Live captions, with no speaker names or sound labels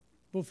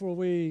Before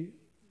we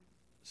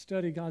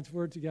study God's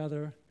Word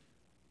together,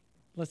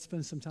 let's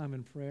spend some time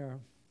in prayer.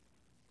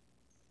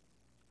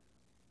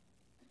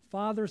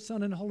 Father,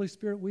 Son, and Holy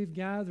Spirit, we've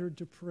gathered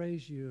to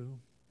praise you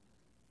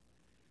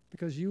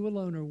because you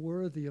alone are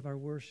worthy of our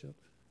worship.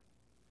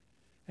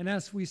 And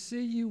as we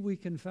see you, we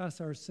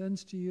confess our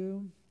sins to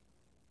you.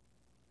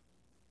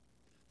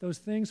 Those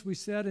things we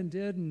said and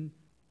did and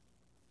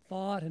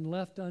thought and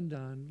left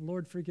undone,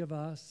 Lord, forgive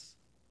us.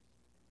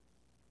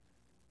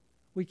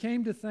 We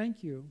came to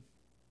thank you.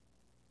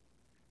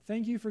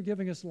 Thank you for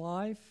giving us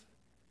life.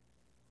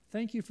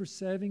 Thank you for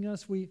saving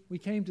us. We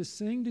came to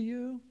sing to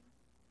you.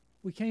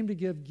 We came to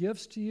give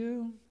gifts to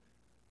you.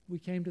 We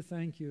came to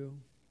thank you.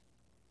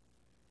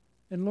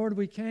 And Lord,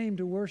 we came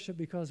to worship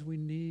because we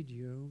need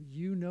you.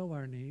 You know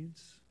our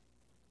needs.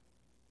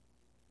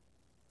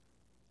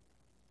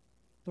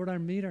 Lord,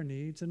 meet our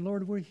needs. And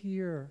Lord, we're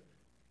here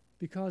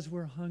because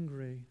we're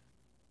hungry.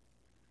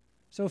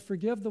 So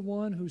forgive the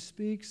one who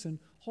speaks, and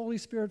Holy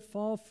Spirit,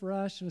 fall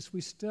fresh. And as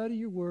we study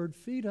your word,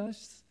 feed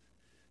us.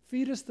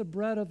 Feed us the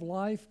bread of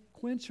life.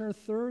 Quench our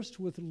thirst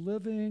with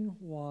living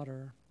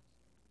water.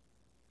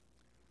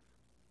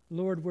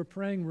 Lord, we're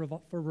praying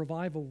for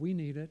revival. We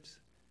need it.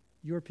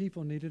 Your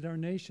people need it. Our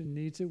nation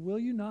needs it. Will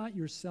you not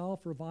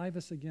yourself revive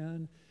us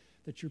again,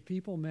 that your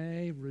people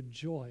may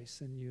rejoice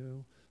in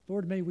you?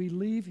 Lord, may we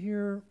leave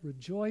here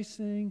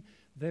rejoicing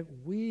that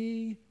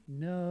we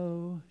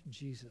know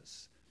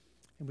Jesus.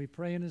 And we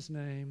pray in his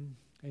name,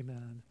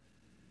 amen.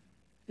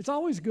 It's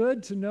always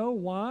good to know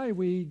why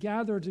we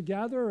gather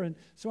together. And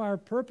so our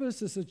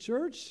purpose as a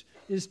church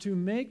is to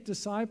make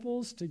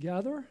disciples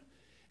together.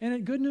 And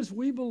at Good News,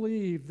 we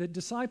believe that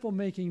disciple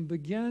making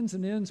begins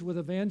and ends with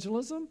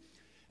evangelism.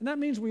 And that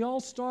means we all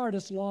start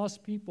as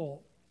lost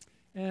people.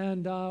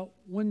 And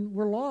when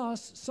we're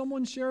lost,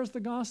 someone shares the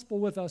gospel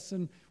with us,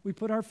 and we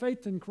put our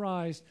faith in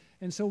Christ.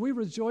 And so we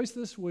rejoice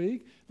this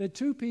week that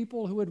two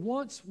people who had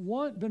once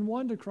been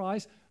won to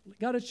Christ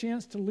got a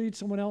chance to lead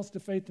someone else to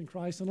faith in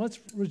Christ. And let's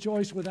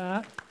rejoice with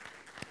that.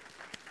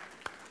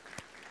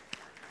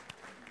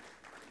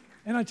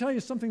 And I tell you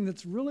something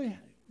that's really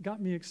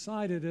got me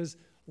excited is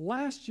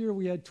last year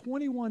we had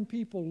 21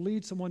 people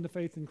lead someone to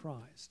faith in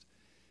Christ.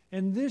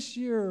 And this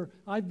year,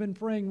 I've been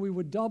praying we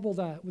would double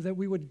that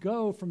we would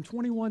go from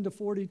 21 to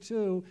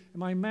 42. And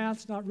my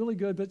math's not really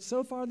good, but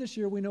so far this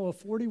year, we know of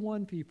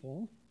 41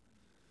 people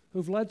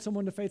who've led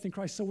someone to faith in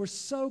Christ. So we're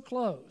so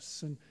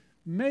close. And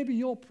maybe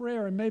you'll pray,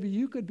 and maybe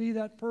you could be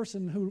that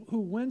person who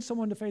wins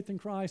someone to faith in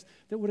Christ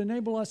that would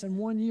enable us in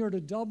 1 year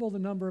to double the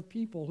number of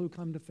people who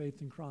come to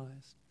faith in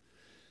Christ.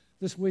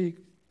 This week,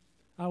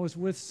 I was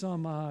with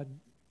some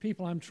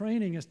people I'm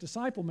training as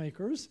disciple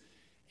makers,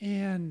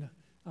 and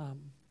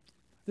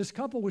this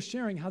couple was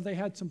sharing how they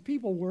had some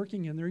people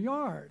working in their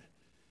yard.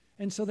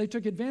 And so they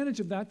took advantage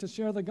of that to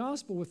share the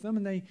gospel with them.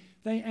 And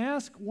they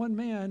asked one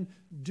man,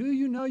 do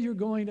you know you're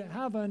going to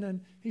heaven?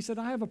 And he said,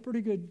 I have a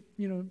pretty good,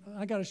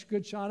 I got a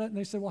good shot at it. And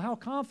they said, well, how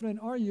confident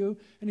are you?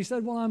 And he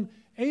said, well, I'm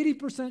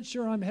 80%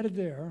 sure I'm headed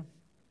there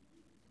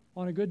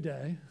on a good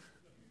day.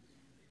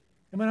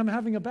 And when I'm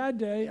having a bad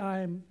day,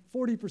 I'm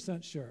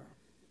 40% sure.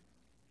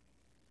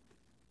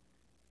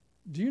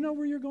 Do you know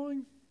where you're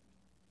going?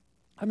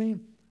 I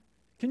mean,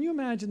 can you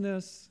imagine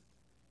this?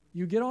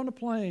 You get on a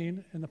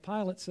plane and the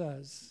pilot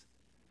says,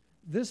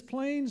 this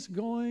plane's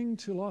going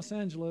to Los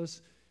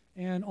Angeles,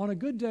 and on a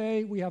good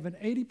day, we have an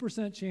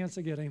 80% chance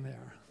of getting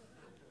there.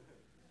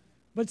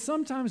 But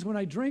sometimes when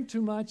I drink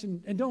too much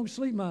and don't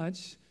sleep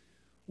much,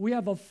 we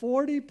have a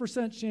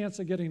 40% chance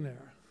of getting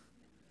there.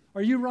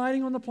 Are you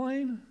riding on the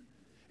plane?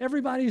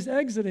 Everybody's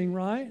exiting,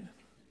 right?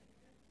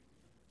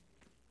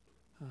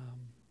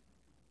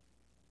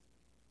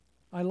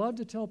 I love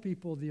to tell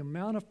people the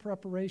amount of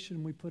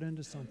preparation we put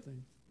into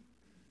something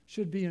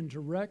should be in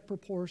direct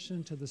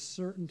proportion to the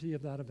certainty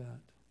of that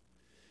event.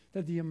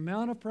 That the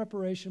amount of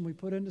preparation we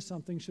put into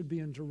something should be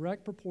in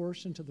direct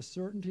proportion to the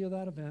certainty of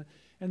that event.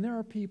 And there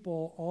are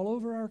people all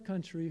over our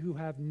country who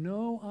have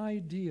no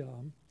idea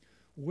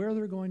where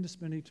they're going to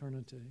spend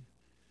eternity.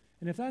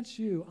 And if that's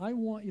you, I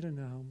want you to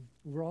know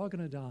we're all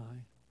going to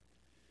die.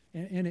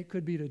 And it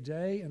could be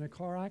today in a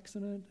car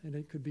accident, and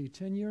it could be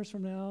 10 years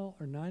from now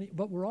or 90,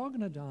 but we're all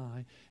going to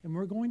die, and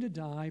we're going to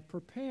die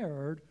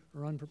prepared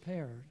or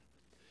unprepared.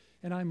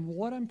 And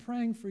what I'm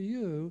praying for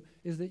you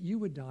is that you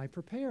would die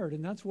prepared,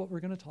 and that's what we're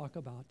going to talk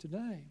about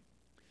today.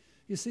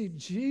 You see,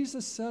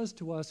 Jesus says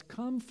to us,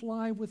 come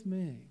fly with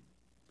me.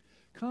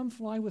 Come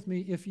fly with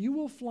me. If you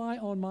will fly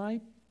on my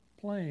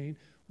plane,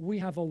 we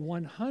have a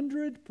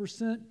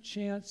 100%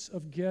 chance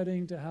of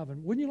getting to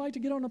heaven. Wouldn't you like to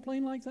get on a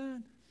plane like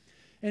that?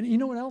 And you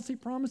know what else he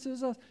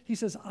promises us? He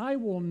says, I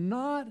will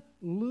not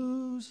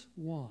lose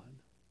one.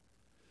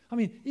 I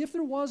mean, if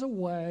there was a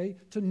way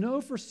to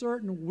know for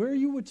certain where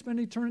you would spend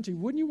eternity,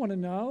 wouldn't you want to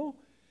know?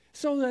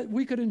 So that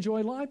we could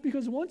enjoy life,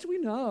 because once we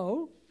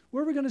know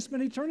where we're going to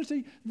spend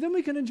eternity, then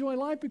we can enjoy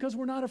life because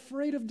we're not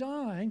afraid of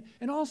dying.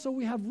 And also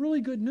we have really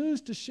good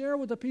news to share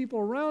with the people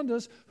around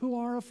us who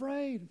are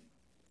afraid.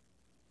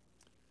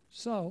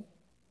 So,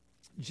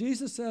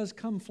 Jesus says,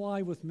 come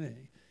fly with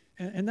me.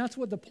 And that's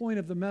what the point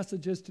of the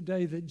message is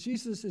today, that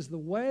Jesus is the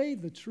way,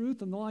 the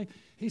truth, and the life.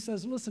 He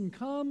says, listen,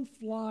 come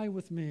fly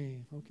with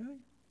me, okay?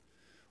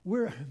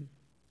 We're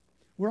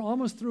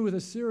almost through with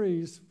a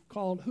series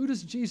called Who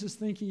Does Jesus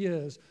Think He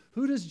Is?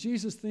 Who does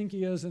Jesus think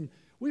He is? And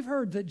we've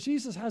heard that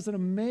Jesus has an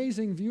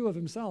amazing view of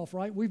himself,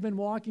 right? We've been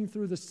walking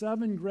through the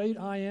 7 great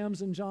I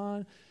ams in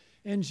John,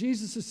 and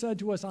Jesus has said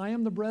to us, I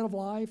am the bread of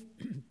life,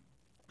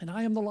 and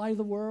I am the light of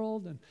the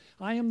world, and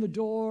I am the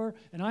door,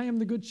 and I am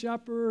the good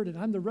shepherd, and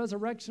I'm the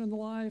resurrection and the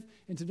life.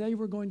 And today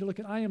we're going to look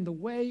at I am the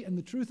way and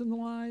the truth and the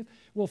life.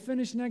 We'll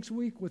finish next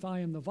week with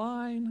I am the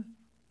vine.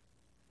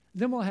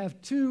 Then we'll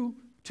have two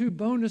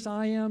bonus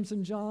I ams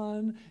in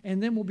John,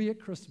 and then we'll be at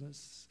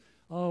Christmas.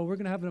 Oh, we're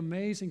going to have an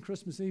amazing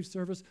Christmas Eve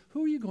service.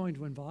 Who are you going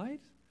to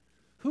invite?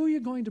 Who are you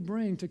going to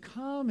bring to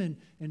come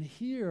and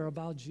hear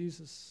about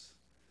Jesus?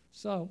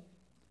 So,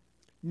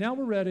 now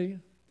we're ready.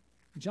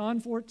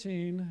 John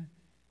 14.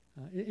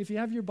 If you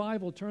have your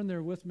Bible, turn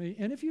there with me.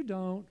 And if you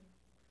don't,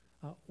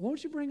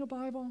 won't you bring a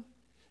Bible?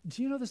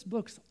 Do you know this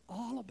book's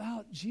all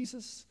about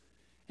Jesus?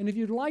 And if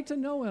you'd like to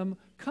know him,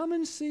 come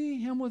and see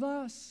him with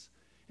us.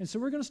 And so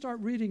we're going to start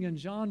reading in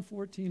John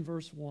 14,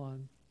 verse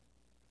 1.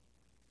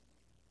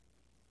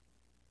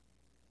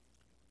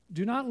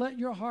 Do not let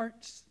your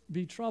hearts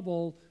be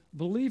troubled.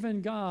 Believe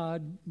in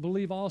God.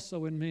 Believe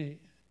also in me.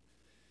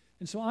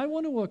 And so I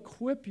want to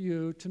equip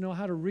you to know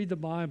how to read the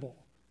Bible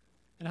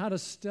and how to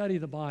study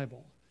the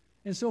Bible.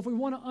 And so if we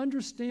want to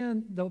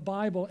understand the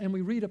Bible and we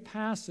read a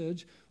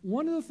passage,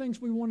 one of the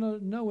things we want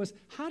to know is,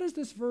 how does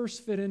this verse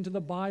fit into the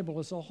Bible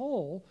as a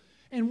whole?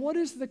 And what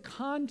is the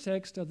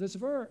context of this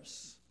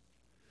verse?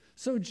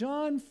 So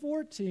John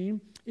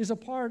 14 is a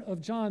part of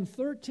John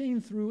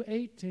 13 through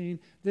 18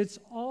 that's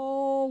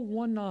all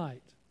one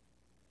night.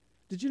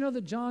 Did you know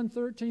that John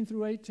 13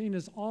 through 18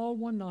 is all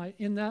one night?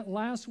 In that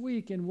last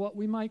week, in what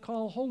we might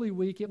call Holy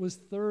Week, it was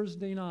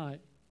Thursday night.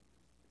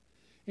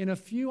 In a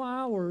few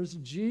hours,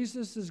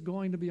 Jesus is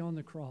going to be on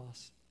the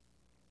cross.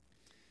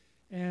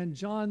 And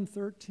John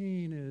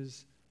 13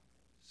 is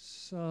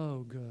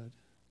so good.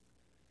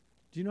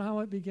 Do you know how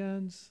it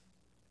begins?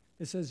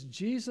 It says,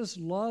 Jesus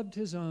loved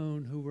his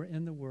own who were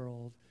in the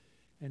world,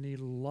 and he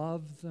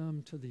loved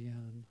them to the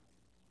end.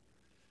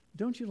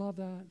 Don't you love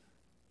that?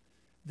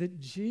 That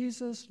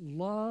Jesus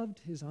loved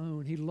his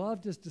own. He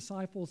loved his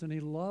disciples, and he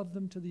loved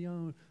them to the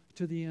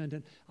end.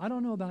 And I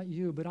don't know about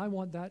you, but I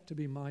want that to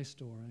be my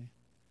story.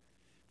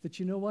 That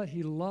you know what?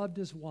 He loved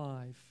his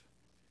wife,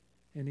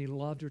 and he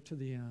loved her to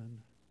the end.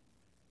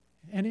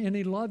 And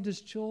he loved his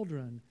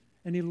children,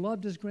 and he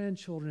loved his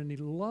grandchildren, and he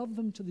loved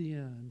them to the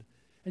end.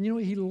 And you know,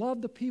 he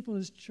loved the people in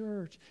his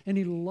church, and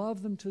he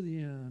loved them to the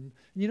end.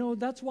 And you know,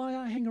 that's why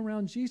I hang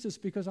around Jesus,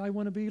 because I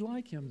want to be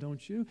like him,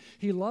 don't you?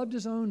 He loved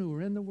his own who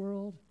were in the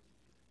world,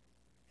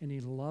 and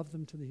he loved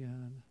them to the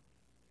end.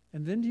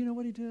 And then do you know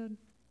what he did?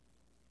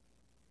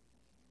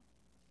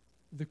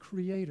 The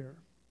Creator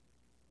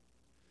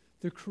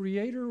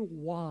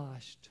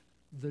washed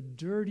the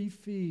dirty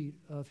feet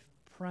of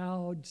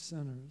proud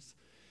sinners.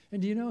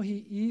 And you know,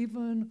 he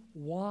even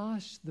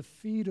washed the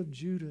feet of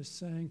Judas,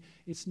 saying,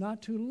 it's not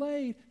too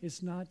late,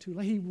 it's not too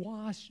late. He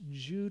washed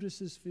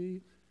Judas's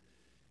feet.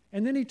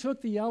 And then he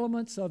took the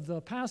elements of the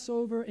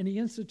Passover and he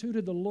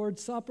instituted the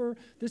Lord's Supper.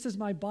 This is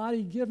my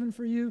body given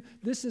for you.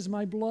 This is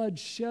my blood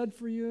shed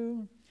for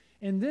you.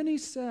 And then he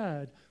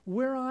said,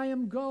 where I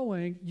am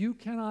going, you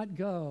cannot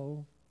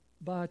go,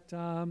 but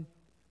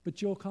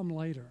you'll come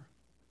later.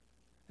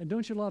 And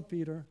don't you love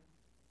Peter?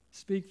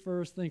 Speak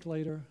first, think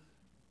later.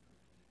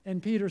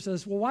 And Peter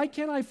says, well, why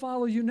can't I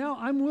follow you now?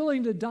 I'm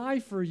willing to die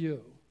for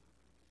you.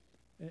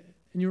 And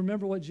you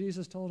remember what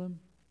Jesus told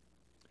him?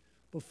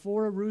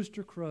 Before a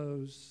rooster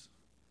crows,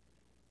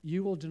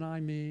 you will deny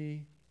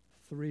me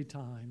 3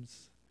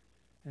 times.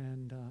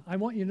 And I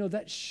want you to know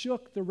that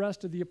shook the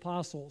rest of the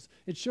apostles.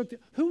 It shook.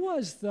 Who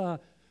was the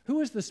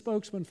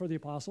spokesman for the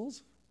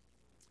apostles?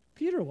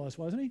 Peter was,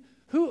 wasn't he?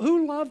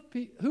 Who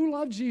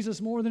loved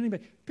Jesus more than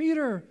anybody?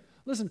 Peter.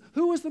 Listen,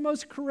 who was the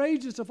most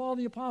courageous of all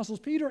the apostles?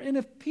 Peter. And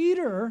if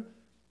Peter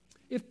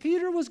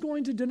was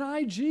going to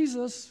deny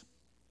Jesus,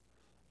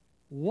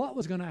 what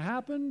was going to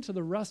happen to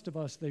the rest of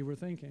us, they were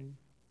thinking.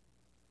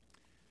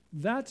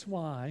 That's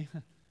why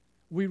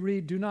we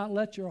read, do not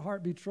let your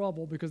heart be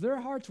troubled, because their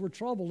hearts were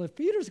troubled. If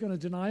Peter's going to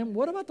deny him,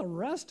 what about the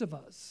rest of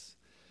us?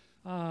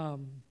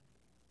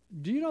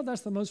 Do you know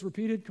that's the most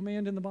repeated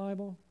command in the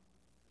Bible?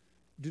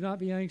 Do not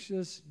be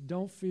anxious,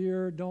 don't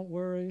fear, don't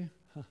worry.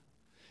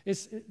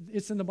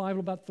 It's in the Bible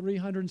about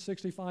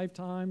 365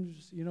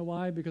 times. You know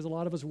why? Because a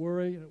lot of us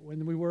worry.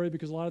 When we worry,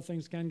 because a lot of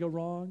things can go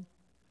wrong.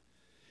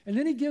 And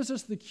then he gives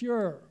us the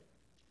cure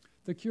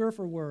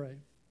for worry.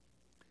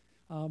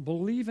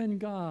 Believe in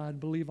God,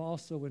 believe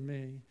also in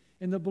me.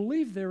 And the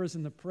belief there is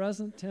in the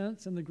present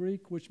tense in the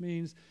Greek, which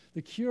means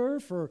the cure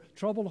for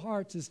troubled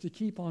hearts is to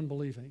keep on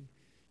believing.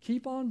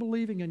 Keep on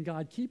believing in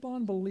God. Keep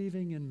on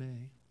believing in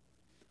me.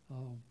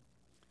 Oh,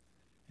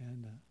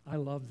 and I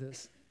love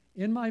this.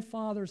 In my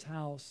Father's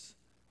house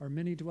are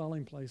many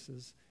dwelling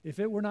places. If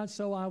it were not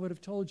so, I would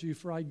have told you,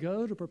 for I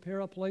go to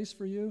prepare a place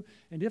for you.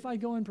 And if I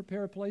go and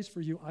prepare a place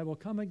for you, I will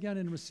come again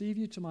and receive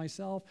you to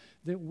myself,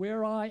 that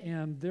where I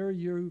am, there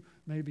you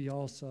may be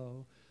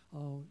also.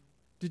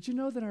 Did you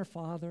know that our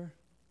Father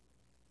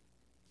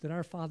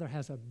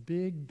has a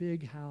big,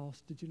 big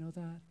house? Did you know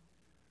that?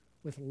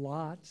 With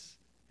lots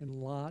and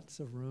lots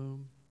of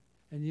room.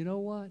 And you know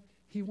what?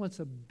 He wants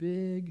a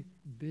big,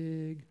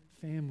 big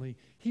family.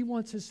 He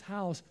wants his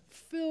house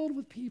filled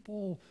with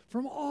people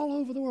from all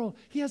over the world.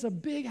 He has a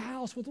big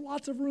house with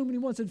lots of room, and he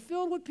wants it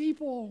filled with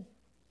people.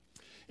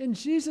 And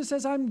Jesus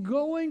says, I'm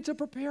going to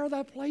prepare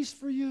that place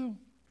for you.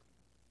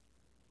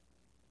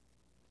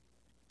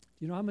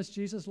 You know how much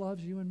Jesus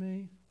loves you and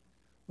me?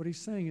 What he's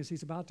saying is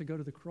he's about to go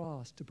to the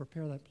cross to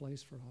prepare that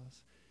place for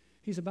us.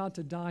 He's about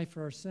to die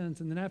for our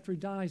sins. And then after he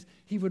dies,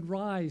 he would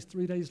rise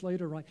 3 days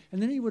later, right?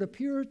 And then he would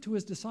appear to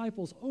his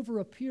disciples over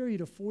a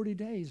period of 40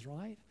 days,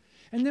 right?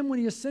 And then when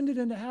he ascended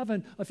into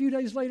heaven, a few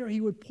days later,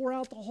 he would pour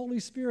out the Holy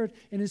Spirit,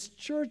 and his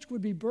church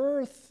would be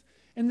birthed.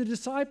 And the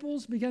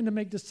disciples began to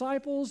make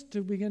disciples,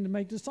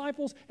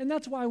 and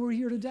that's why we're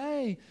here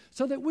today,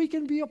 so that we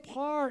can be a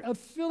part of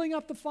filling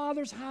up the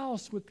Father's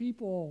house with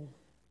people.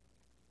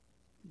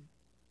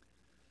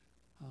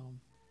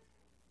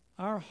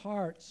 Our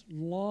hearts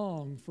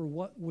long for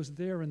what was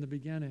there in the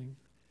beginning.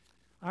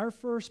 Our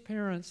first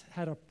parents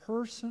had a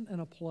person and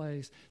a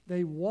place.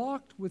 They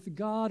walked with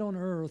God on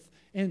earth,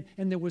 and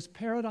there was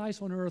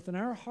paradise on earth, and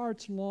our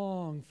hearts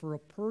long for a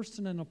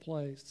person and a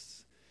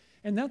place.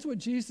 And that's what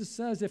Jesus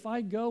says, if I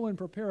go and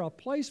prepare a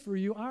place for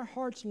you, our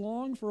hearts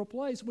long for a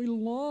place. We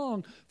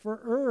long for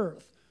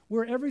earth,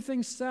 where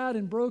everything sad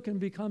and broken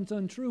becomes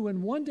untrue,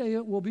 and one day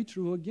it will be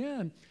true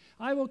again.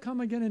 I will come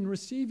again and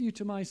receive you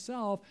to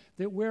myself,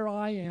 that where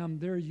I am,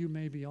 there you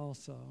may be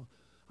also.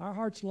 Our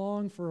hearts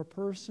long for a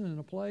person and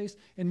a place.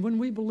 And when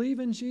we believe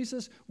in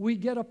Jesus, we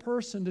get a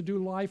person to do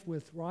life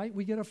with, right?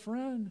 We get a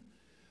friend.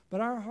 But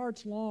our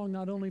hearts long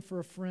not only for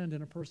a friend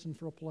and a person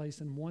for a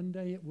place, and one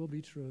day it will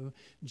be true.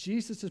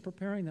 Jesus is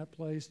preparing that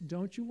place.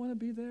 Don't you want to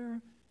be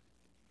there?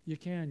 You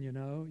can, you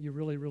know. You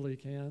really, really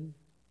can.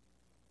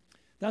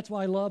 That's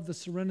why I love the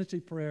serenity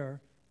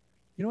prayer.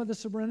 You know what the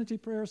serenity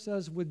prayer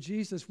says? With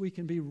Jesus, we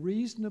can be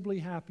reasonably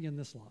happy in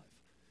this life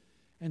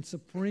and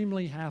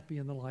supremely happy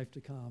in the life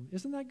to come.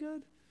 Isn't that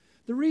good?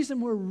 The reason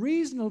we're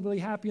reasonably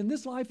happy in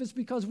this life is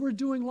because we're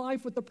doing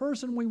life with the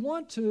person we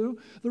want to.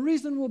 The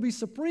reason we'll be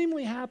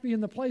supremely happy in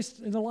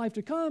the life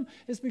to come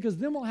is because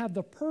then we'll have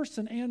the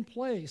person and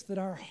place that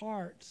our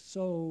hearts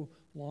so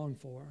long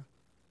for.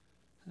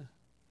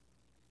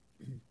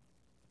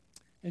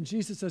 And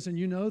Jesus says, and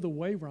you know the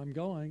way where I'm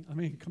going. I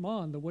mean, come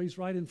on, the way's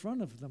right in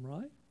front of them,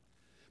 right?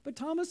 But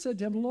Thomas said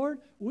to him, Lord,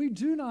 we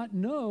do not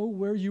know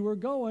where you are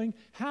going.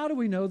 How do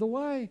we know the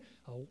way?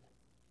 Oh,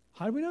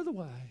 how do we know the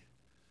way?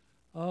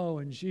 Oh,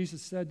 and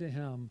Jesus said to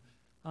him,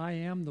 I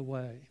am the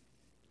way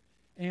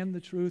and the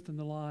truth and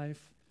the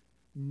life.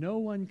 No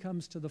one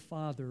comes to the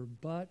Father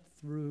but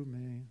through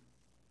me.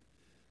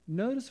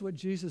 Notice what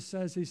Jesus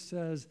says. He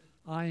says,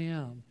 I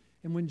am.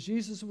 And when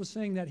Jesus was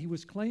saying that, he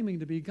was claiming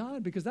to be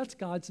God, because that's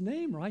God's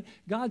name, right?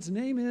 God's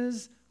name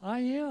is I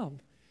am.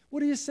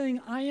 What are you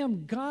saying? I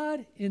am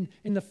God in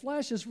the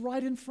flesh is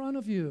right in front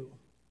of you.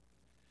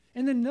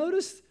 And then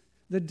notice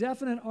the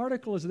definite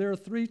article is there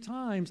 3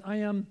 times. I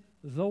am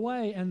the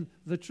way and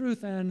the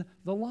truth and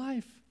the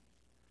life.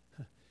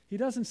 He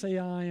doesn't say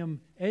I am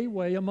a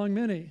way among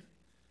many.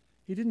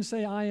 He didn't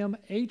say I am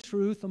a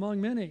truth among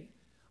many.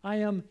 I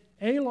am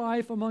a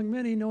life among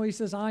many. No, he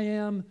says I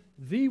am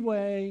the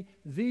way,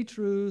 the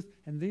truth,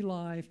 and the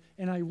life.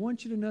 And I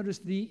want you to notice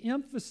the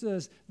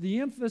emphasis. The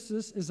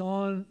emphasis is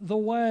on the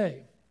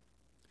way.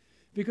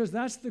 Because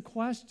that's the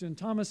question.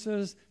 Thomas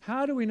says,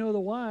 how do we know the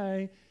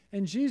way?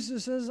 And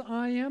Jesus says,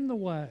 I am the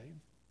way.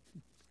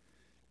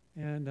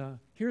 And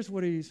here's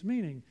what he's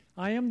meaning.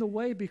 I am the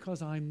way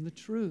because I'm the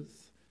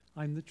truth.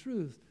 I'm the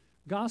truth.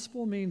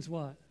 Gospel means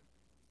what?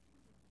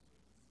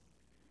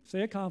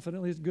 Say it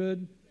confidently. It's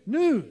good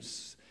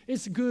news.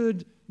 It's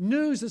good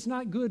news. It's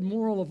not good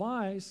moral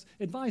advice.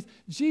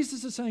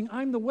 Jesus is saying,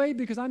 I'm the way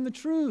because I'm the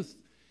truth.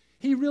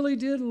 He really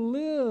did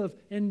live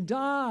and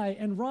die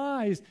and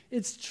rise.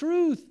 It's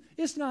truth.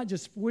 It's not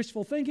just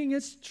wishful thinking.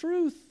 It's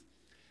truth.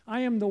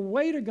 I am the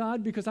way to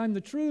God because I'm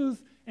the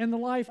truth and the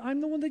life.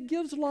 I'm the one that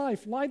gives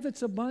life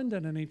that's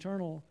abundant and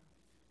eternal.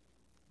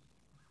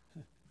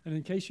 And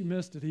in case you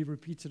missed it, he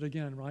repeats it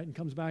again, right? And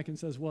comes back and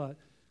says what?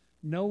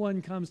 No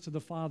one comes to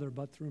the Father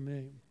but through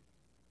me.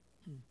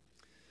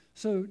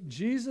 So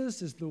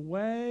Jesus is the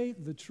way,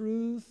 the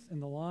truth,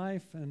 and the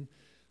life. And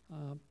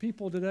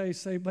people today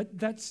say, but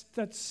that's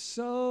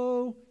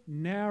so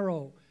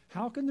narrow.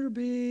 How can there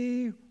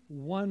be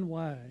one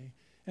way?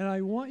 And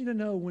I want you to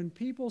know, when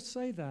people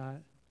say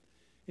that,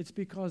 it's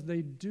because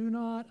they do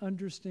not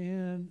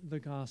understand the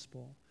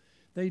gospel.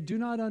 They do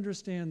not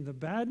understand the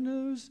bad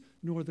news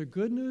nor the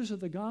good news of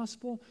the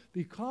gospel,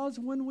 because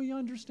when we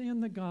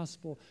understand the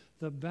gospel,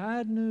 the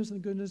bad news and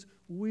the good news,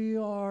 we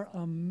are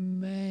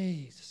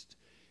amazed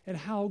at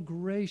how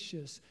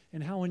gracious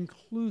and how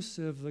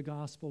inclusive the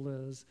gospel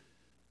is.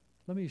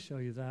 Let me show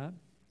you that.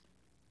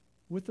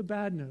 With the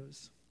bad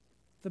news.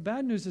 The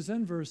bad news is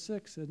in verse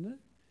 6, isn't it?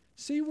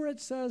 See where it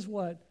says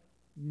what?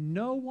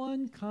 No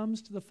one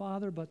comes to the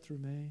Father but through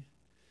me.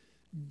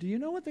 Do you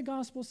know what the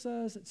gospel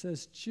says? It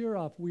says, cheer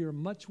up, we are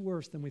much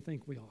worse than we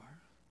think we are.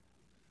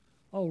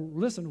 Oh,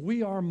 listen,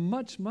 we are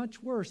much,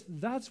 much worse.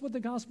 That's what the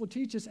gospel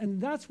teaches,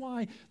 and that's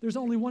why there's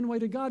only one way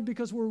to God,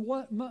 because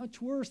we're much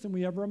worse than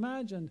we ever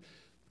imagined.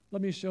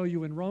 Let me show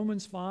you in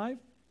Romans 5.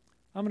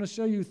 I'm going to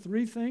show you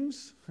 3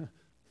 things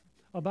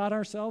about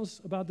ourselves,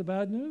 about the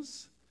bad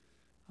news.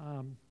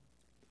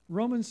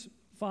 Romans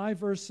 5,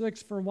 verse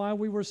 6, for while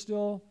we were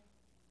still,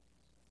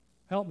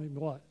 help me,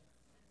 what?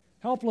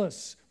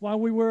 Helpless. While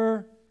we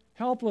were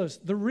helpless.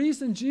 The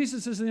reason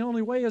Jesus is the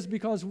only way is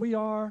because we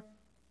are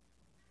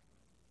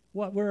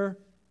what? We're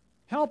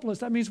helpless.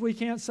 That means we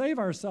can't save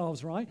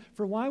ourselves, right?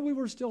 For while we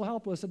were still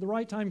helpless, at the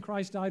right time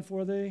Christ died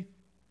for thee.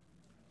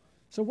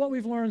 So what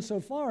we've learned so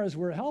far is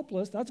we're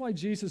helpless. That's why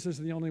Jesus is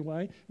the only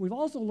way. We've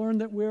also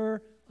learned that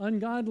we're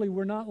ungodly.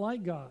 We're not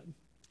like God.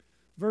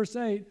 Verse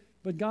 8,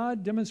 but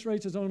God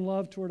demonstrates his own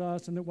love toward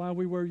us, and that while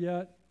we were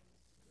yet...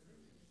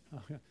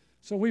 Okay.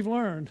 So we've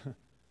learned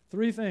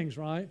 3 things,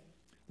 right?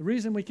 The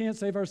reason we can't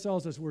save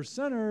ourselves is we're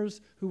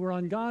sinners who are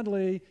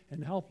ungodly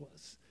and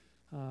helpless.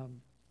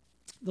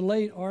 The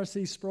late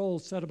R.C. Sproul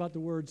said about the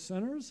word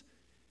sinners,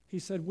 he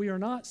said, we are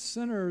not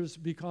sinners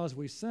because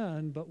we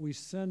sin, but we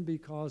sin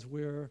because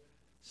we're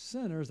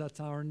sinners. That's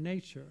our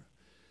nature.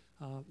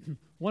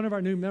 One of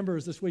our new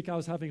members this week, I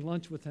was having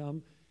lunch with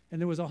him, and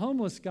there was a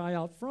homeless guy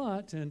out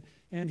front,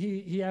 and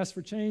he asked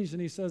for change,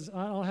 and he says,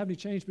 I don't have any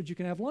change, but you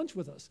can have lunch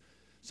with us.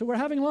 So we're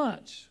having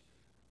lunch.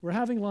 We're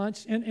having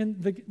lunch,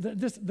 and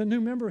the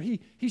new member,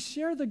 he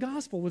shared the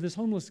gospel with his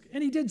homeless,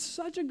 and he did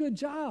such a good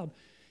job.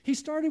 He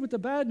started with the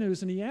bad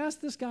news, and he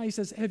asked this guy, he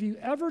says, have you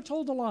ever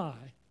told a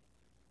lie?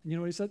 And you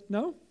know what he said?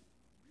 No.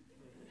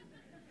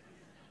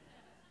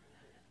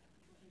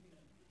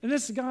 And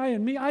this guy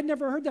and me, I'd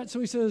never heard that. So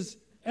he says,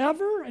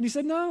 ever? And he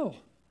said, no.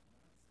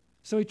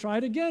 So he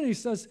tried again. He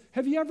says,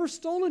 have you ever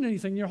stolen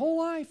anything your whole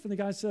life? And the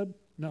guy said,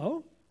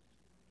 no.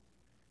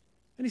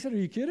 And he said, are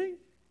you kidding?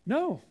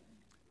 No.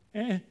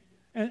 And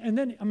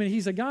then, I mean,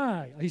 he's a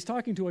guy. He's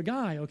talking to a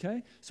guy,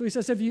 okay? So he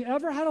says, have you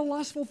ever had a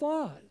lustful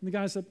thought? And the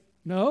guy said,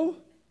 no.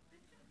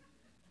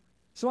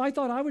 So I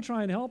thought I would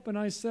try and help, and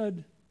I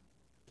said,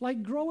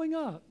 like growing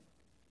up,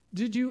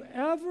 did you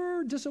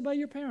ever disobey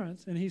your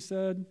parents? And he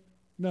said,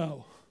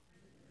 no.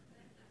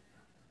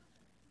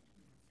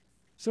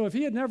 So if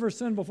he had never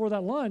sinned before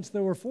that lunch,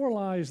 there were 4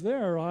 lies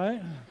there,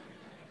 right?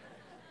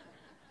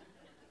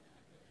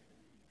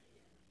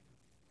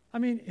 I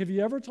mean, have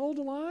you ever told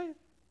a lie?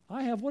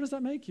 I have. What does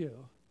that make you?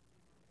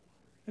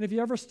 And have you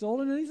ever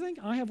stolen anything?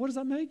 I have. What does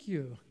that make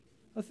you?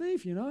 A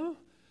thief, you know?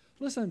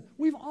 Listen,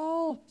 we've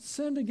all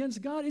sinned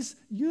against God. It's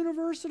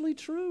universally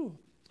true.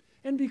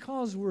 And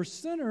because we're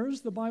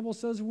sinners, the Bible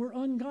says we're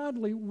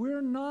ungodly.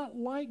 We're not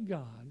like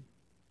God.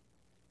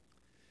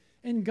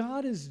 And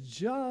God is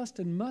just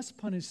and must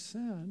punish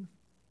sin.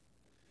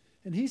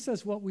 And he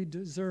says what we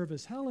deserve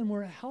is hell, and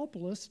we're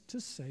helpless to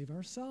save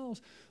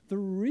ourselves. The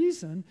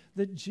reason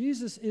that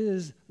Jesus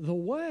is the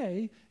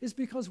way is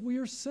because we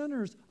are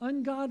sinners,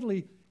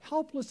 ungodly,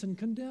 helpless, and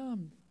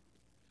condemned.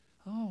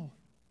 Oh,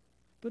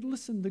 but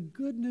listen, the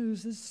good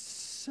news is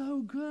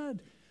so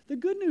good. The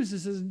good news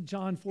is in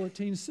John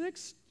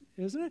 14:6,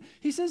 isn't it?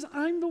 He says,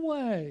 I'm the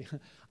way.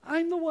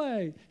 I'm the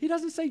way. He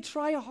doesn't say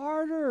try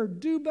harder or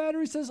do better.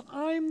 He says,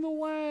 I'm the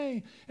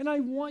way. And I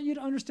want you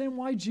to understand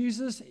why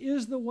Jesus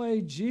is the way.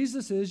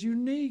 Jesus is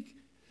unique.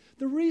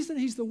 The reason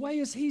he's the way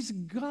is he's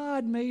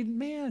God made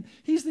man.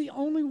 He's the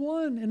only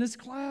one in his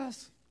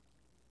class.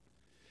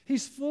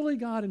 He's fully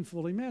God and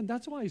fully man.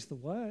 That's why he's the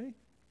way.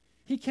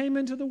 He came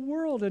into the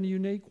world in a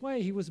unique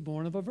way. He was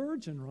born of a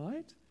virgin,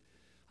 right?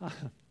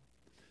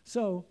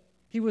 So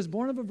he was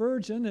born of a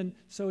virgin, and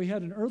so he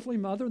had an earthly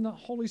mother, and the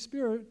Holy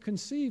Spirit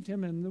conceived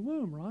him in the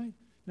womb, right?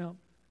 Now,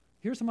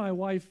 here's how my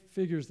wife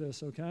figures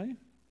this, okay?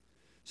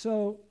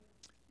 So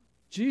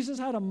Jesus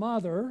had a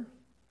mother,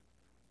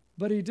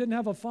 but he didn't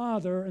have a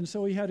father, and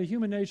so he had a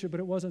human nature, but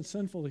it wasn't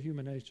sinful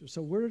human nature.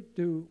 So where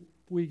do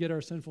we get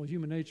our sinful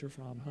human nature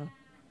from, huh?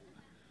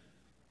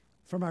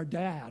 From our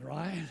dad,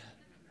 right?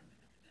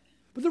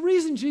 But the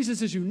reason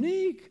Jesus is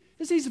unique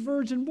is he's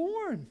virgin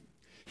born.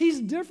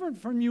 He's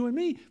different from you and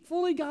me,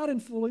 fully God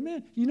and fully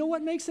man. You know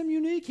what makes him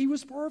unique? He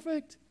was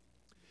perfect.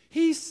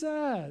 He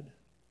said,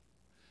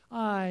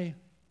 I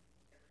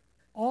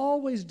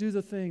always do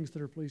the things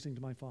that are pleasing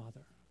to my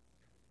Father.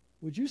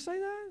 Would you say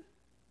that?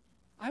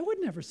 I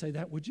would never say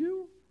that, would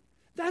you?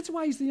 That's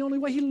why he's the only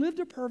way. He lived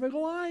a perfect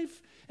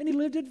life, and he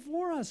lived it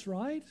for us,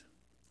 right?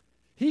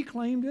 He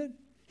claimed it.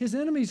 His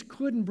enemies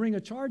couldn't bring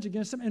a charge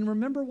against him. And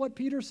remember what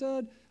Peter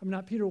said? I mean,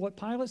 not Peter, what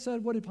Pilate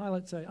said? What did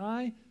Pilate say?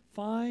 I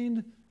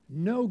find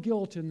no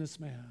guilt in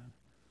this man.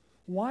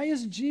 Why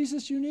is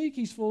Jesus unique?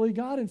 He's fully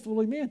God and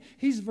fully man.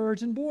 He's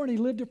virgin born. He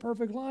lived a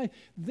perfect life.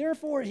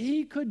 Therefore,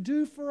 he could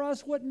do for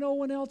us what no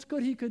one else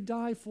could. He could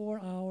die for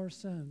our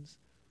sins.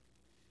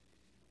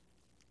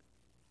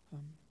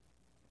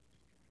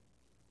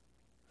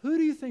 Who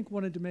do you think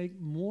wanted to make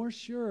more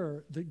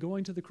sure that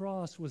going to the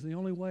cross was the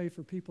only way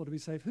for people to be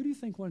saved? Who do you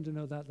think wanted to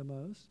know that the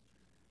most?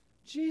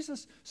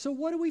 Jesus. So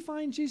what do we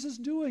find Jesus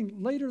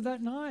doing later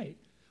that night?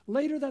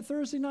 Later that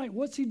Thursday night,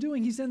 what's he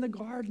doing? He's in the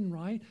garden,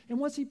 right? And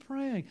what's he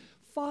praying?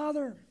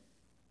 Father,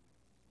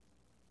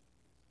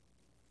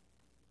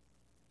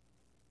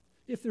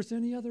 if there's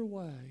any other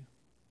way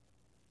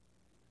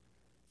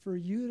for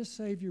you to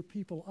save your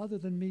people other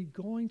than me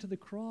going to the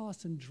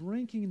cross and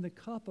drinking the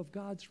cup of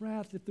God's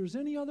wrath, if there's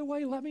any other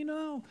way, let me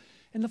know.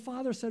 And the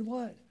Father said,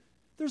 what?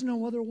 There's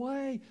no other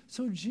way.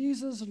 So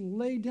Jesus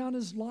laid down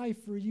his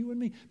life for you and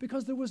me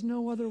because there was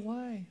no other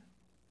way.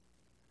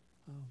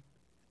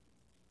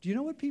 Do you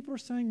know what people are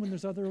saying when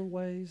there's other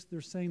ways?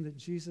 They're saying that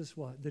Jesus,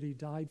 what? That he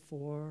died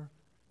for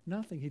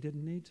nothing. He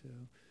didn't need to.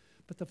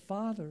 But the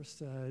Father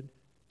said,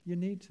 you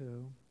need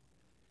to.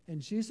 And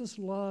Jesus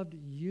loved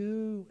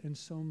you and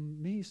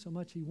me so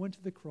much, he went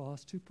to the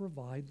cross to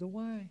provide the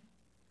way.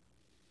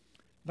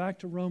 Back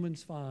to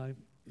Romans 5.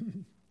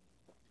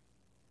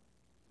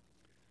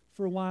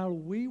 For while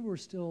we were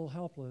still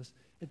helpless,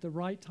 at the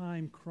right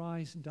time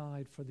Christ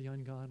died for the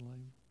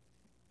ungodly.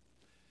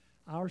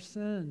 Our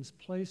sins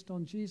placed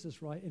on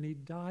Jesus, right? And he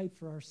died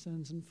for our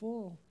sins in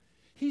full.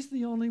 He's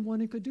the only one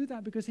who could do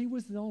that because he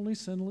was the only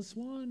sinless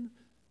one.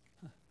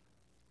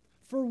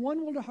 For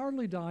one will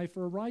hardly die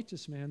for a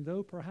righteous man,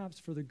 though perhaps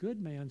for the good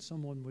man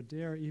someone would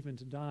dare even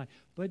to die.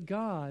 But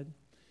God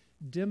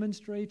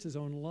demonstrates his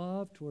own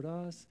love toward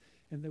us,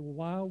 and that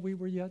while we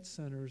were yet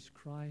sinners,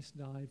 Christ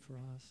died for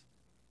us.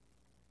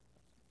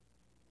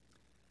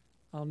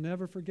 I'll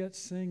never forget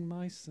seeing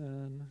my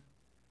sin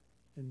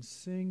and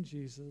seeing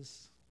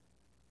Jesus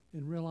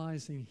and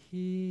realizing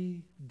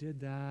he did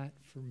that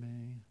for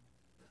me.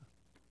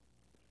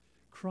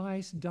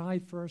 Christ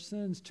died for our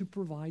sins to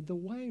provide the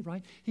way,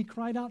 right? He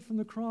cried out from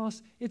the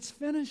cross, it's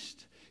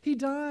finished. He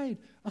died.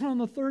 And on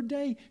the third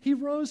day, he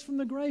rose from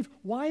the grave.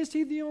 Why is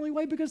he the only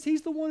way? Because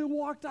he's the one who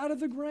walked out of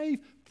the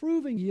grave,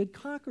 proving he had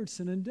conquered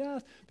sin and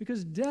death,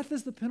 because death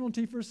is the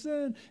penalty for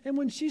sin. And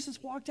when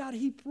Jesus walked out,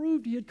 he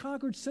proved he had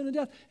conquered sin and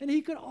death, and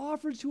he could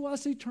offer to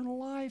us eternal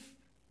life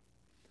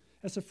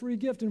as a free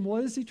gift. And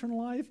what is eternal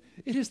life?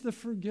 It is the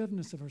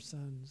forgiveness of our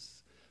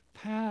sins,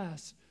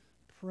 past,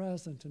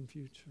 present, and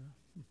future.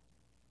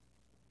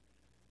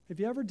 Have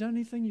you ever done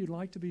anything you'd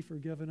like to be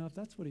forgiven of?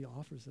 That's what he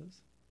offers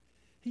us.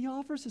 He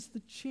offers us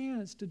the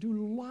chance to do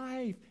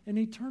life and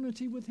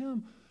eternity with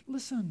him.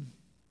 Listen,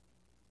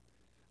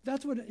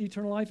 that's what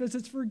eternal life is.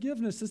 It's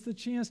forgiveness. It's the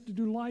chance to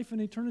do life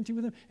and eternity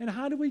with him. And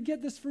how do we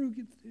get this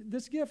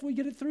gift? We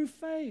get it through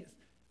faith.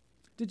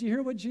 Did you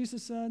hear what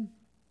Jesus said?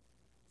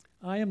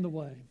 I am the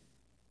way.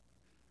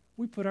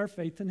 We put our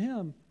faith in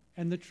him.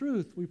 And the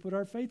truth, we put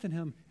our faith in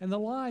him. And the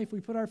life, we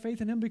put our faith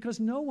in him because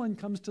no one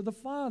comes to the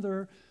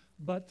Father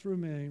but through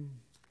me.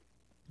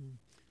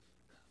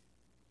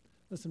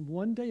 Listen,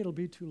 one day it'll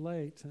be too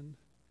late. And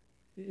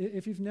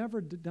if you've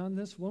never done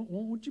this,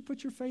 won't you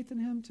put your faith in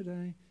him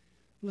today?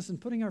 Listen,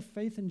 putting our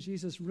faith in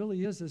Jesus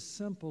really is as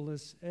simple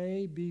as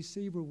A, B,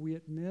 C, where we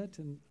admit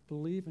and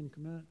believe and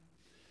commit.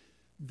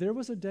 There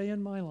was a day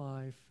in my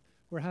life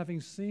where,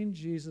 having seen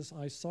Jesus,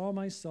 I saw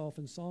myself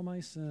and saw my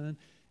sin,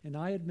 and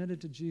I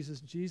admitted to Jesus,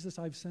 Jesus,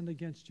 I've sinned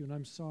against you, and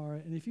I'm sorry.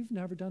 And if you've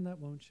never done that,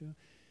 won't you?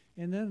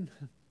 And then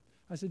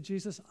I said,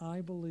 Jesus, I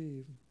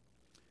believe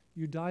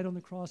you died on the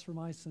cross for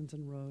my sins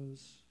and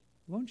rose.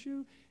 Won't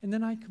you? And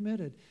then I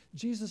committed.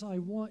 Jesus, I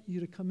want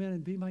you to come in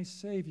and be my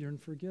Savior and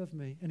forgive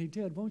me. And he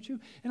did, won't you?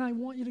 And I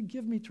want you to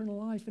give me eternal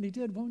life. And he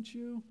did, won't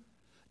you?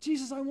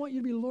 Jesus, I want you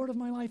to be Lord of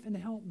my life and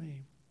help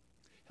me.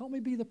 Help me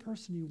be the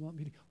person you want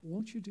me to.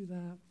 Won't you do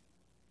that?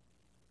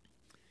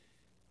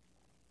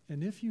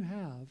 And if you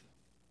have,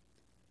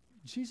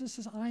 Jesus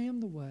says, I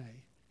am the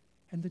way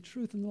and the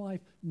truth and the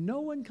life.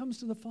 No one comes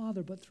to the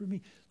Father but through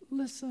me.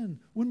 Listen,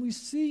 when we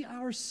see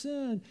our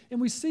sin and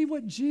we see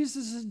what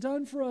Jesus has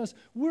done for us,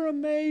 we're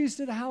amazed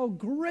at how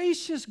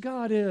gracious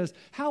God is,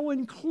 how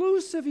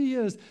inclusive he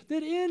is,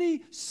 that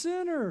any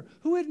sinner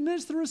who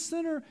admits they're a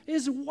sinner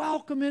is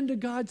welcome into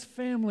God's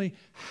family.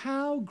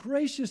 How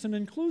gracious and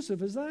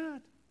inclusive is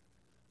that?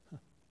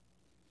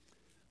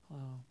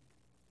 Wow.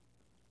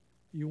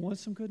 You want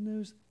some good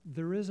news?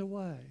 There is a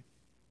way.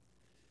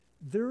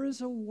 There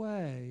is a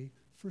way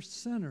for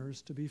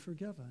sinners to be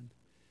forgiven.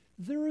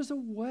 There is a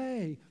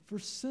way for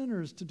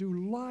sinners to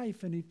do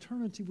life and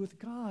eternity with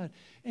God.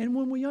 And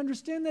when we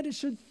understand that, it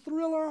should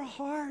thrill our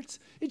hearts.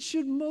 It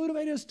should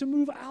motivate us to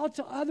move out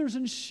to others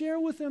and share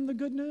with them the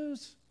good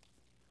news.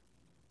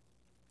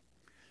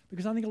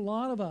 Because I think a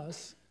lot of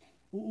us,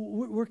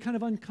 we're kind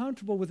of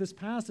uncomfortable with this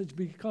passage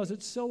because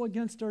it's so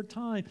against our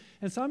time.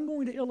 And so I'm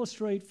going to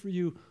illustrate for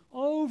you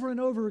over and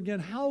over again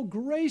how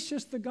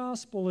gracious the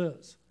gospel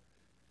is.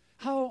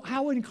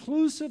 How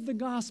inclusive the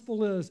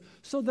gospel is,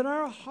 so that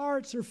our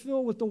hearts are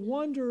filled with the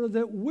wonder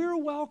that we're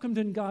welcomed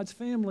in God's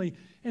family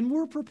and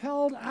we're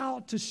propelled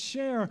out to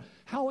share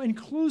how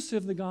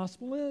inclusive the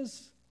gospel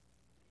is.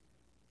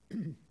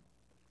 Let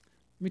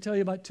me tell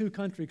you about two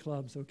country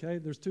clubs, okay?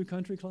 There's two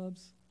country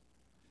clubs.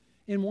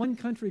 In one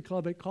country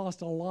club, it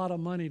costs a lot of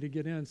money to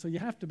get in, so you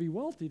have to be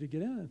wealthy to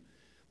get in.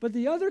 But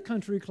the other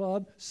country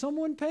club,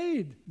 someone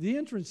paid the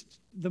entrance,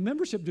 the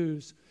membership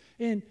dues.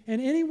 And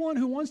anyone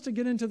who wants to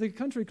get into the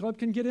country club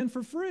can get in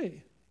for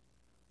free.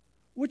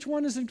 Which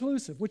one is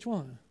inclusive? Which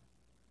one?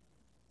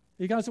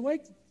 You guys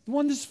awake? The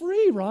one that's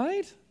free,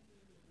 right?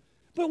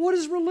 But what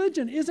is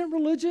religion? Isn't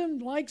religion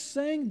like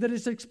saying that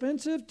it's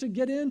expensive to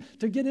get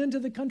into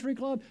the country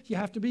club? You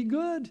have to be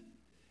good.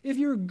 If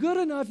you're good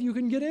enough, you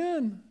can get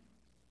in.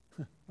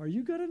 Are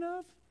you good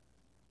enough?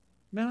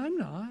 Man, I'm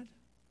not.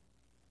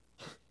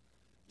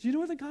 Do you know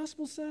what the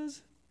gospel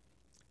says?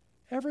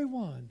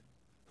 Everyone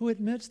who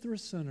admits they're a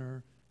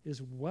sinner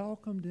is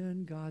welcomed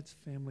in God's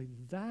family.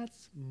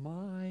 That's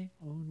my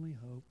only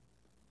hope.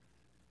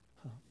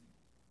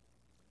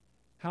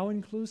 How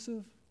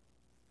inclusive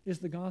is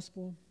the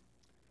gospel?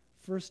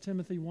 1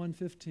 Timothy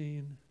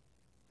 1:15.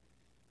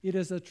 It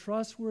is a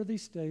trustworthy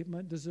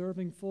statement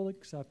deserving full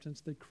acceptance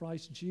that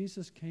Christ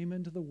Jesus came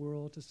into the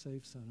world to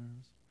save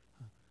sinners.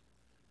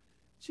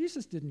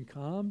 Jesus didn't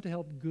come to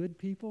help good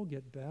people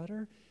get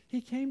better. He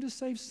came to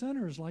save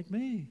sinners like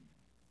me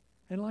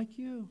and like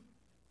you.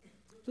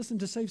 Listen,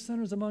 to save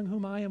sinners among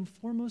whom I am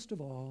foremost of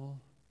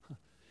all.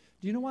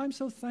 Do you know why I'm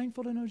so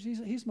thankful to know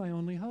Jesus? He's my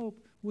only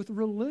hope. With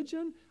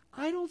religion,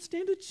 I don't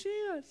stand a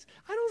chance.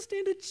 I don't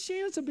stand a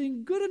chance of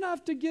being good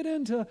enough to get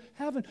into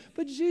heaven.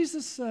 But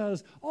Jesus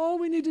says all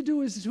we need to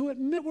do is to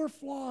admit we're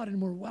flawed and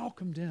we're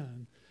welcomed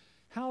in.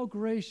 How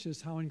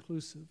gracious, how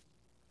inclusive.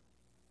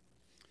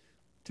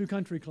 2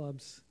 country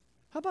clubs.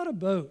 How about a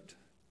boat?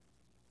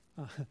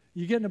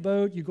 You get in a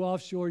boat, you go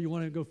offshore, you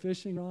want to go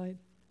fishing, right?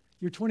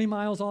 You're 20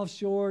 miles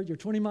offshore,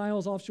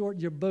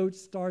 your boat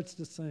starts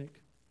to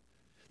sink.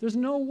 There's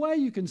no way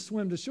you can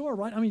swim to shore,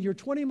 right? I mean, you're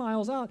 20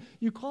 miles out,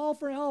 you call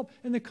for help,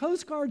 and the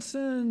Coast Guard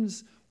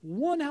sends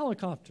one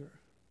helicopter.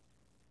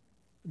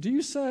 Do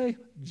you say,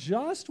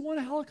 just one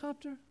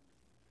helicopter?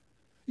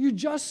 You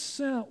just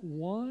sent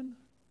one?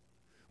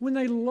 When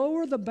they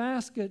lower the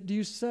basket, do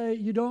you say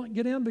you don't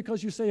get in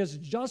because you say it's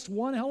just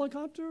one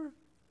helicopter?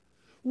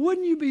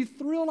 Wouldn't you be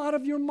thrilled out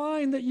of your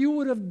mind that you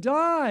would have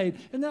died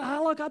and the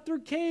helicopter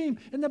came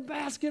and the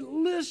basket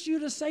lifts you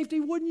to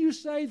safety? Wouldn't you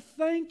say,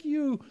 thank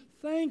you,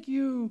 thank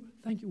you,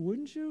 thank you?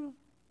 Wouldn't you?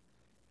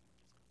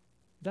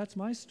 That's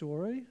my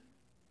story.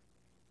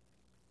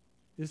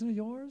 Isn't it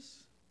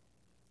yours?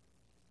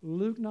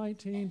 Luke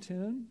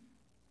 19:10.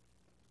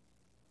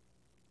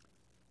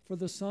 For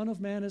the Son of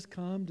Man has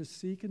come to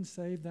seek and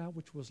save that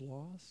which was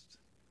lost.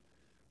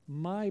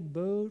 My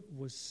boat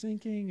was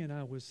sinking and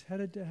I was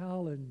headed to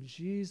hell, and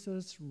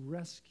Jesus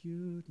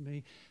rescued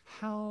me.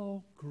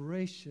 How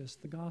gracious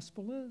the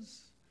gospel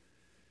is.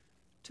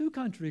 2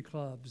 country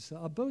clubs,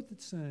 a boat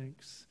that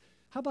sinks.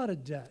 How about a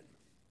debt?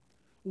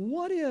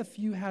 What if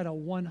you had a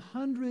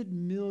 $100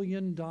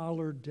 million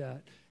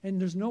debt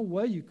and there's no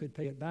way you could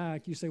pay it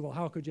back? You say, well,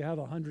 how could you have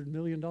a $100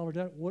 million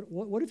debt?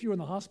 What if you were in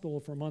the hospital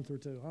for a month or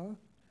two, huh?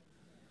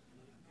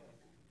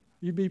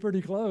 You'd be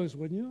pretty close,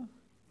 wouldn't you?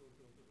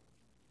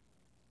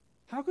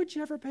 How could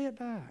you ever pay it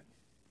back?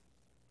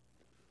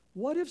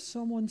 What if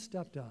someone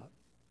stepped up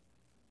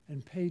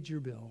and paid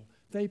your bill?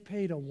 They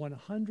paid a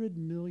 $100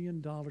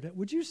 million debt.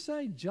 Would you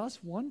say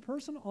just one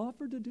person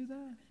offered to do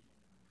that?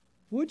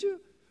 Would you?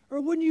 Or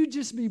wouldn't you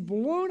just be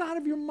blown out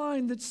of your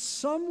mind that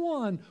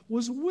someone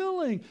was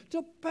willing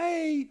to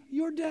pay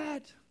your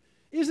debt?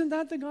 Isn't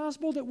that the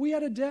gospel, that we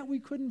had a debt we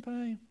couldn't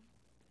pay?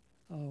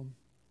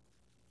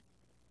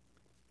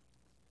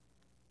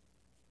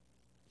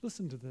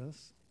 Listen to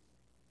this.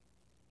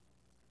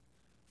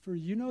 For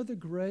you know the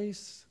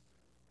grace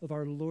of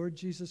our Lord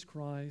Jesus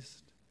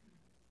Christ,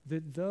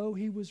 that though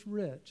he was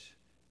rich,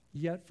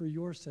 yet for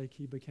your sake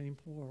he became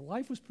poor.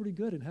 Life was pretty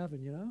good in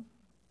heaven, you know?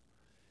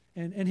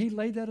 And he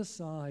laid that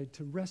aside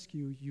to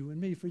rescue you and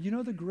me. For you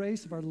know the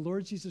grace of our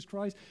Lord Jesus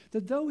Christ,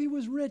 that though he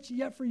was rich,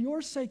 yet for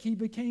your sake he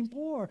became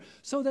poor,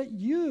 so that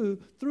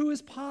you, through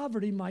his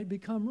poverty, might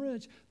become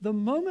rich. The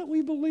moment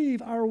we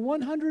believe, our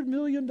 $100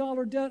 million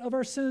debt of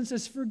our sins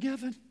is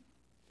forgiven.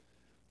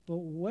 But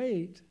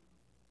wait,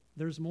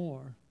 there's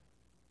more.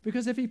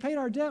 Because if he paid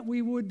our debt,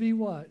 we would be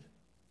what?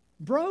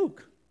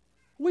 Broke.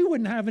 We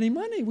wouldn't have any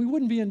money. We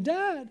wouldn't be in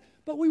debt,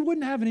 but we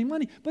wouldn't have any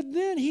money. But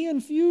then he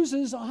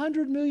infuses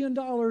 $100 million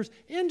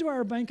into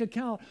our bank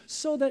account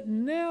so that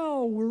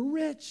now we're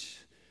rich.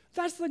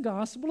 That's the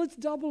gospel. It's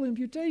double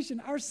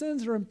imputation. Our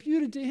sins are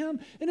imputed to him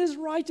and his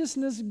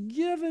righteousness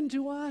given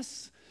to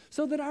us,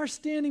 so that our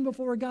standing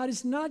before God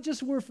is not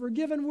just we're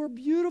forgiven, we're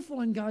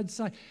beautiful in God's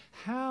sight.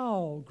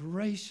 How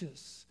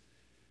gracious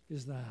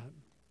is that?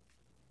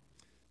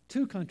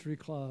 2 country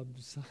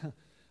clubs,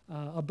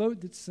 a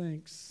boat that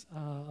sinks,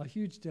 a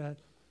huge debt.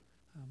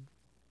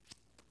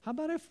 How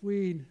about if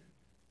we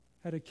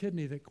had a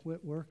kidney that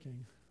quit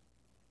working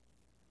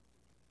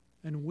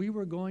and we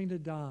were going to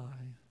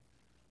die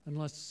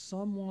unless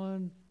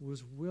someone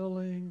was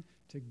willing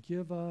to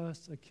give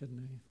us a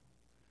kidney?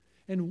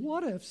 And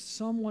what if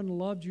someone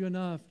loved you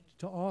enough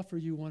to offer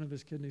you one of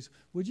his kidneys?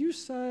 Would you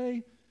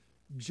say,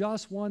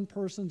 just one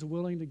person's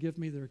willing to give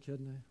me their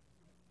kidney?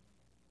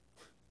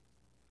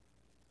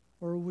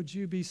 Or would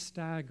you be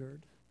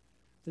staggered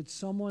that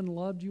someone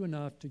loved you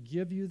enough to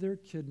give you their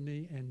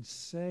kidney and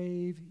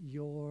save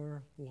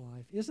your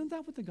life? Isn't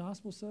that what the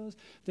gospel says?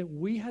 That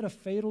we had a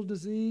fatal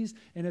disease,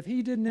 and if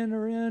he didn't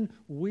enter in,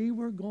 we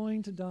were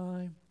going to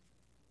die.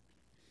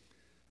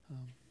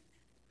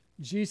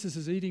 Jesus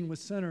is eating with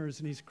sinners,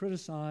 and he's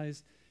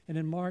criticized. And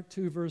in Mark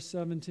 2, verse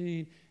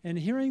 17, and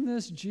hearing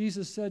this,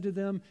 Jesus said to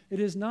them, "It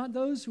is not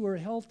those who are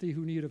healthy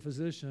who need a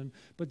physician,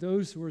 but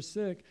those who are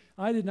sick.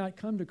 I did not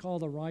come to call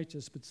the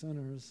righteous, but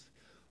sinners."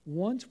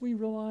 Once we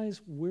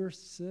realize we're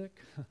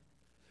sick,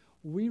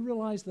 we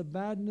realize the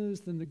bad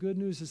news, then the good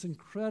news is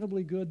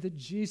incredibly good, that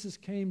Jesus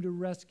came to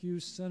rescue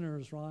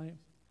sinners, right?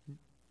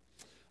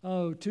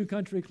 Oh, 2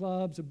 country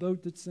clubs, a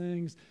boat that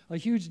sings, a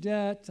huge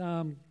debt,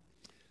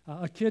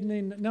 a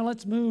kidney. Now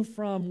let's move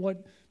from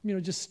what,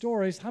 just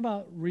stories. How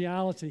about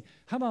reality?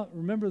 How about,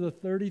 remember the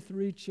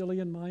 33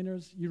 Chilean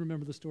miners? You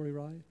remember the story,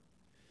 right?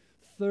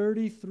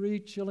 33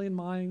 Chilean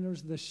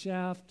miners, the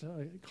shaft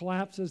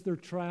collapses, they're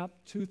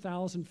trapped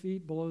 2,000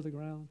 feet below the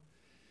ground.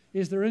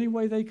 Is there any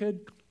way they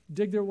could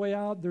dig their way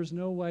out? There's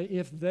no way.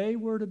 If they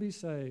were to be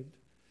saved,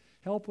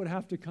 help would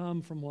have to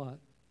come from what?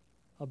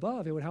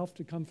 Above. It would have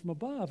to come from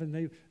above,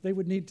 and they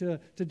would need to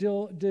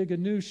dig a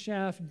new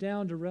shaft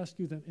down to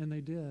rescue them, and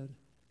they did.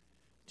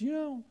 Do you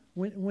know,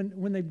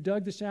 when they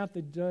dug the shaft,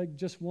 they dug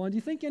just one? Do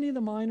you think any of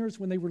the miners,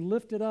 when they were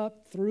lifted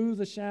up through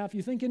the shaft,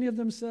 you think any of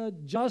them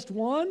said, "Just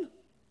one"?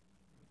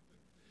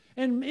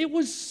 And it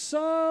was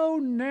so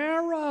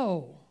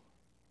narrow.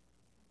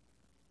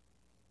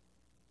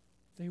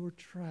 They were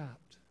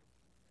trapped.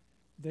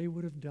 They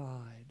would have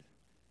died.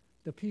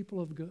 The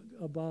people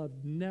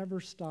above never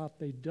stopped.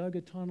 They dug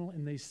a tunnel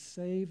and they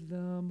saved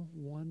them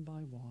one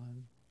by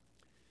one.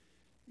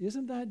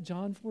 Isn't that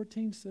John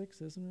 14:6,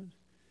 isn't it?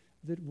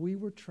 That we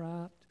were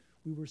trapped,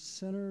 we were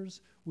sinners,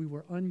 we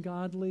were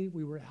ungodly,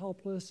 we were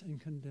helpless and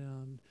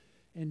condemned.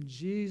 And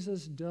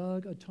Jesus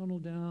dug a tunnel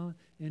down,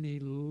 and he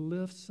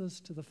lifts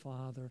us to the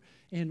Father.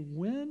 And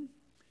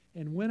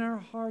when our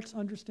hearts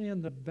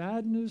understand the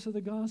bad news of the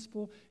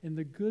gospel and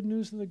the good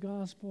news of the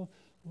gospel,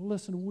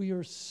 listen, we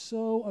are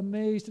so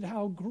amazed at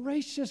how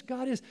gracious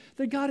God is.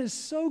 That God is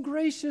so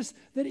gracious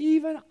that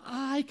even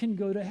I can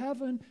go to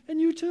heaven, and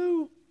you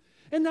too.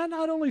 And that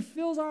not only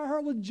fills our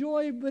heart with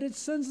joy, but it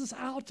sends us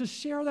out to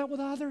share that with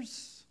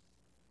others.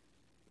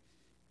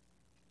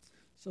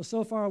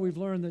 So far we've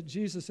learned that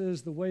Jesus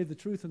is the way, the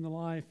truth, and the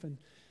life. And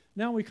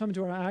now we come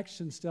to our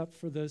action step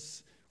for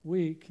this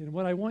week. And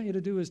what I want you to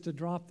do is to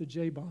drop the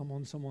J-bomb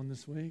on someone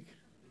this week.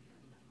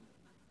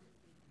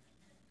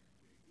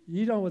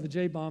 You know what the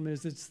J-bomb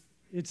is.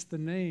 It's the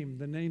name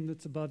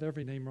that's above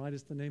every name, right?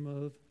 It's the name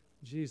of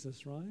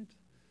Jesus, right?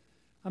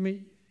 I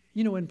mean,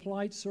 in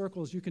polite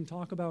circles, you can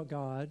talk about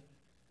God,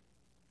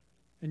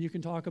 and you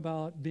can talk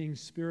about being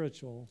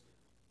spiritual,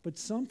 but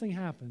something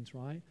happens,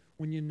 right?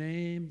 When you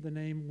name the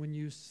name, when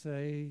you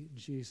say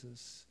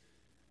Jesus.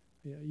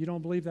 You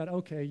don't believe that?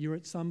 Okay, you're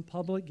at some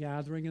public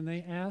gathering and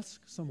they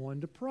ask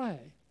someone to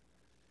pray.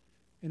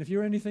 And if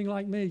you're anything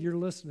like me, you're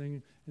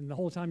listening, and the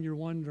whole time you're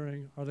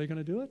wondering, are they going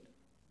to do it?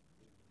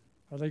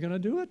 Are they going to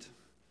do it?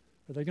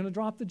 Are they going to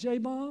drop the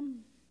J-bomb?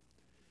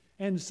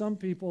 And some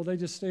people, they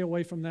just stay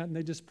away from that and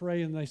they just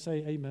pray and they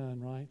say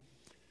amen, right?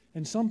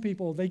 And some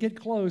people, they get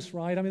close,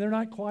 right? I mean, they're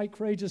not quite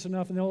courageous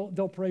enough, and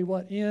they'll pray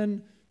what?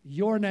 In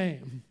your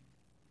name.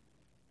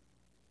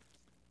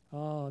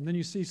 And then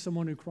you see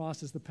someone who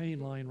crosses the pain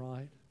line,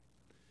 right?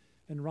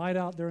 And right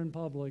out there in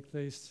public,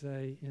 they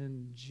say,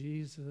 in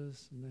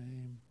Jesus'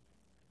 name.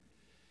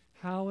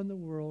 How in the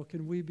world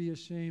can we be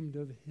ashamed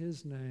of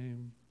his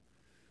name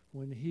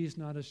when he's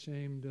not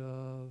ashamed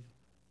of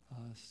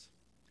us?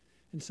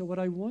 And so what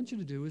I want you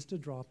to do is to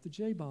drop the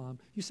J-bomb.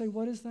 You say,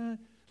 what is that?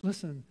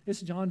 Listen,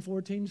 it's John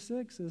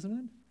 14:6, isn't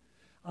it?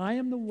 I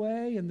am the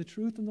way and the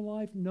truth and the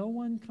life. No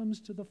one comes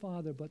to the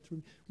Father but through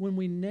me. When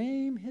we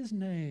name his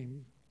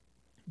name,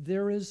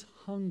 there is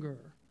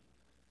hunger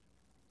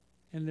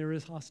and there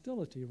is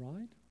hostility,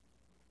 right?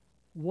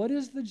 What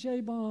is the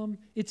J-bomb?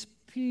 It's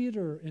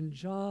Peter and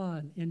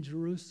John in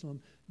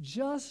Jerusalem.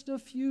 Just a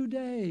few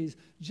days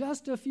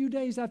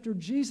after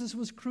Jesus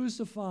was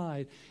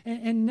crucified.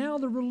 And now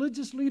the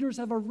religious leaders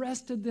have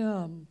arrested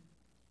them.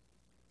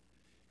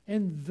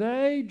 And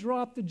they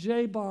dropped the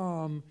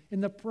J-bomb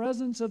in the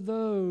presence of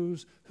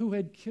those who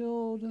had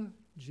killed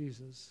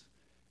Jesus.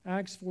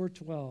 Acts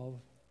 4:12.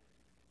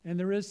 And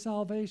there is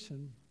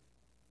salvation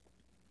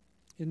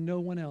in no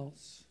one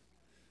else.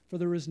 For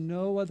there is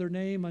no other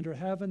name under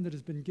heaven that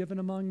has been given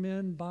among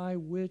men by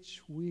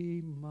which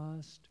we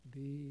must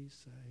be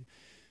saved.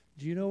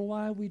 Do you know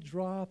why we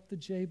drop the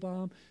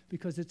J-bomb?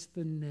 Because it's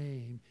the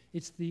name.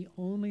 It's the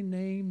only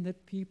name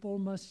that people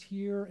must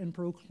hear and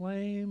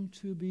proclaim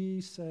to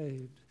be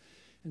saved.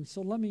 And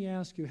so let me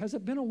ask you, has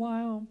it been a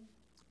while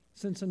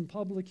since in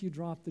public you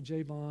dropped the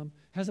J-bomb?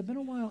 Has it been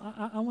a while?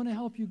 I want to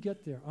help you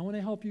get there.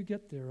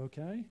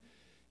 Okay?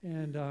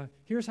 And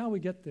here's how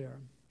we get there.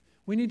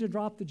 We need to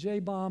drop the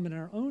J-bomb in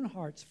our own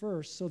hearts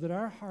first so that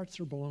our hearts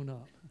are blown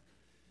up.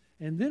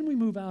 and then we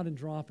move out and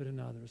drop it in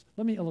others.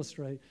 Let me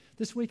illustrate.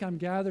 This week I'm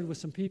gathered with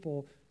some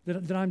people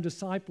that I'm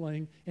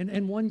discipling,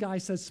 and one guy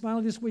says,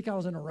 Smiley, this week I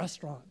was in a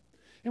restaurant.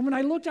 And when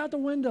I looked out the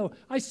window,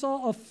 I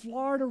saw a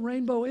Florida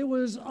rainbow. It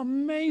was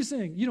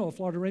amazing. You know a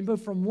Florida rainbow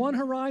from one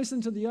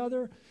horizon to the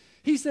other.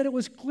 He said it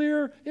was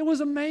clear. It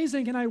was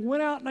amazing. And I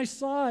went out and I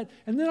saw it.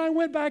 And then I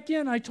went back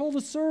in. I told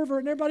the server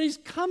and everybody's,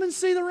 come and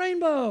see the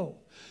rainbow.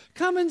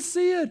 Come and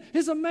see it.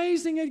 It's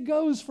amazing. It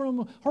goes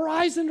from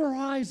horizon to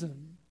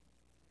horizon.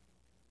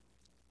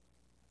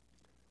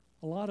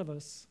 A lot of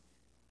us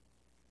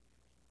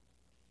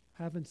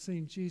haven't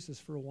seen Jesus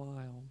for a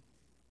while.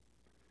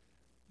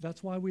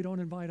 That's why we don't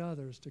invite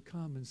others to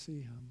come and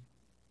see him.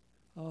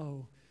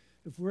 Oh,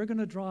 if we're going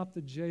to drop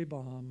the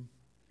J-bomb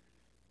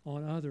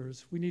on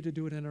others, we need to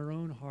do it in our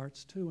own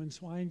hearts too. And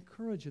so I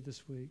encourage you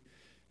this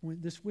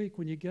week.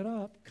 When you get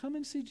up, come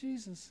and see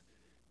Jesus.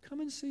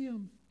 Come and see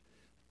him.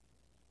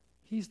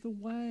 He's the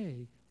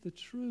way, the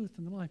truth,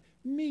 and the life.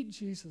 Meet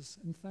Jesus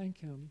and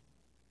thank him.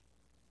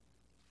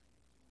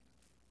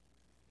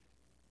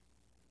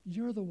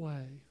 You're the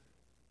way.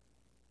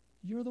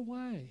 You're the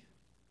way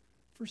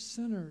for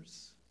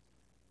sinners,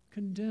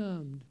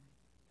 condemned,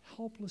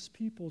 helpless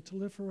people to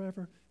live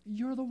forever.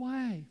 You're the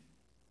way.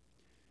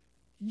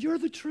 You're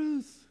the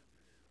truth.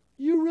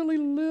 You really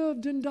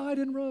lived and died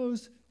and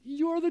rose.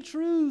 You're the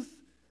truth.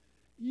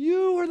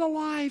 You are the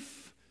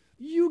life.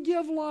 You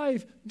give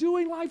life.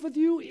 Doing life with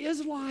you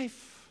is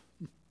life.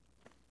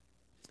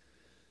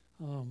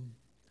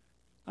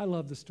 I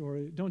love the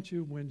story, don't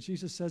you? When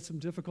Jesus said some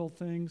difficult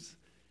things,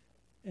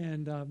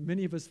 and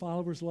many of his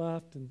followers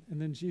left, and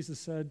then Jesus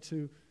said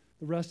to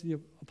the rest of the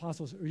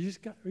apostles, are you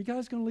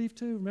guys going to leave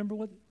too? Remember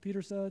what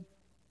Peter said?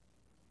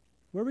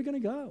 Where are we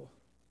going to go?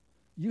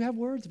 You have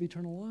words of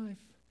eternal life.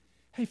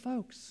 Hey,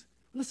 folks,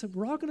 listen,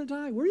 we're all going to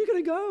die. Where are you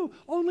going to go?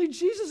 Only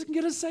Jesus can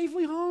get us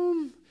safely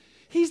home.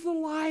 He's the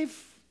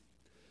life.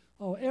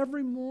 Oh,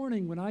 every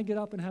morning when I get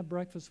up and have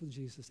breakfast with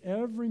Jesus,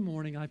 every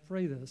morning I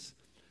pray this.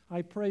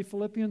 I pray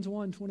Philippians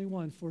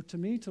 1:21, for to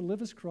me to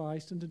live is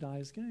Christ and to die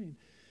is gain.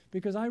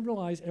 Because I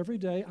realize every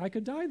day I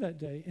could die that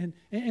day. And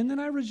then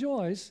I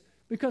rejoice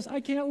because I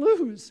can't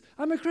lose.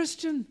 I'm a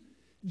Christian.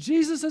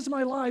 Jesus is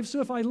my life. So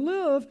if I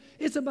live,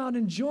 it's about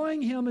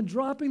enjoying him and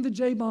dropping the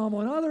J-bomb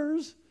on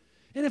others.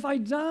 And if I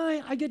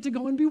die, I get to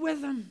go and be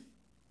with him.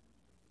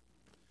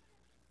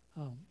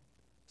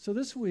 So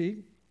this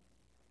week,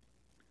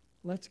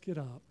 let's get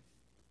up.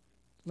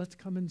 Let's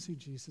come and see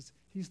Jesus.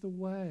 He's the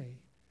way,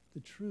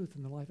 the truth,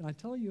 and the life. And I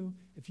tell you,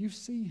 if you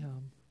see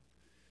him,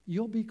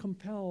 you'll be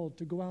compelled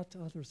to go out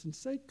to others and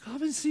say,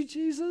 come and see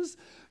Jesus.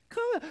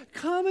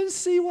 Come and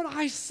see what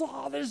I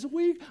saw this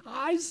week.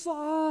 I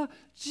saw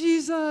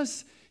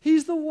Jesus.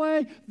 He's the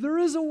way. There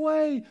is a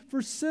way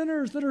for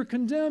sinners that are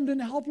condemned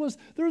and helpless.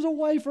 There's a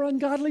way for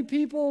ungodly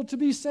people to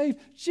be saved.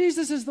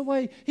 Jesus is the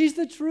way. He's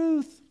the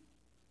truth.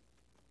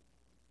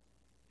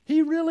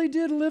 He really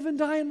did live and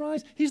die and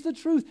rise. He's the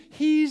truth.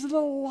 He's the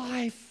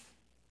life.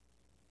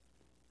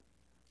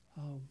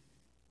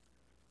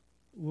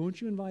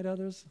 Won't you invite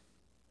others?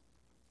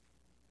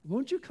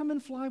 Won't you come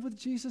and fly with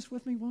Jesus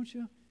with me, won't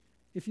you?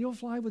 If you'll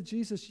fly with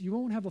Jesus, you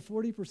won't have a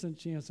 40%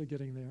 chance of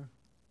getting there.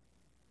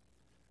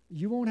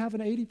 You won't have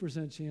an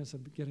 80% chance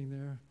of getting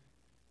there.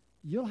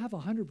 You'll have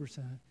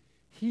 100%.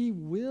 He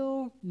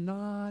will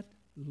not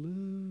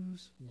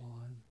lose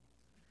one.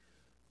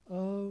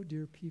 Oh,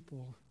 dear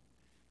people,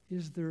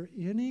 is there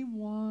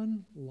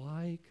anyone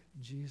like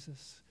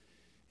Jesus?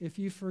 If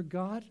you've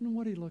forgotten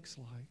what he looks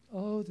like,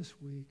 oh, this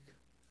week,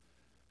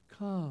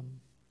 come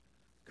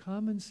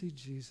and see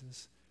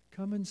Jesus.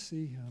 Come and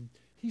see him.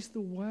 He's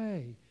the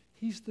way.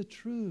 He's the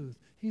truth.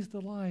 He's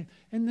the life.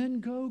 And then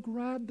go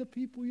grab the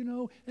people you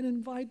know and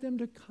invite them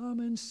to come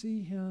and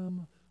see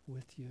him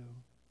with you.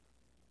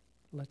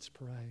 Let's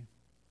pray.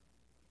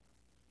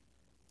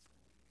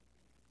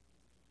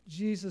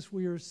 Jesus,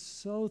 we are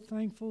so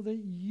thankful that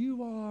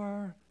you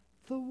are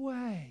the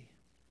way.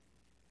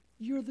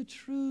 You're the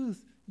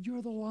truth.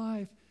 You're the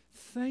life.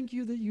 Thank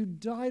you that you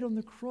died on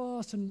the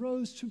cross and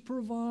rose to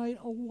provide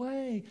a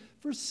way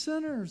for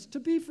sinners to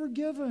be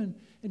forgiven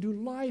and do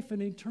life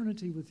and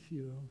eternity with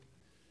you.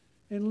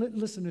 And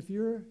listen, if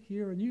you're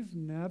here and you've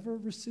never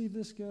received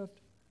this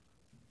gift,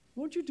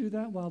 won't you do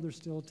that while there's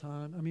still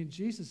time? I mean,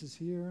 Jesus is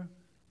here.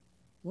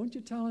 Won't you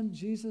tell him,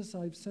 Jesus,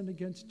 I've sinned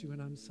against you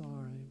and I'm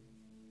sorry.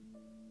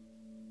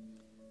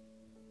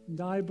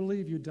 And I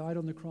believe you died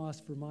on the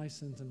cross for my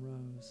sins and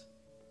rose.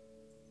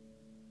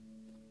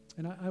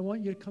 And I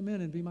want you to come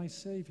in and be my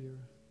Savior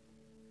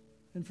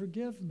and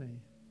forgive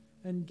me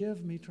and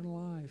give me eternal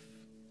life.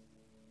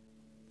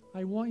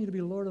 I want you to be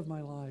Lord of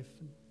my life.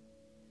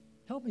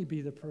 Help me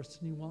be the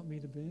person you want me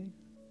to be.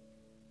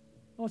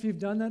 Well, if you've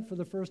done that for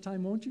the first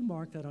time, won't you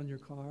mark that on your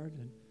card?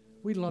 And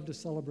we'd love to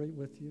celebrate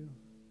with you.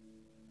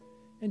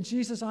 And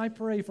Jesus, I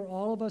pray for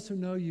all of us who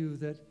know you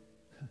that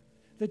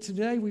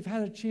today we've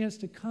had a chance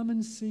to come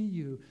and see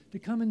you,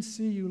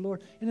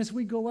 Lord. And as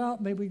we go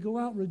out, may we go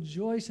out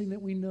rejoicing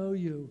that we know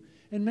you.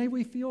 And may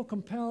we feel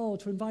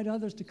compelled to invite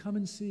others to come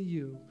and see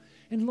you.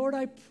 And Lord,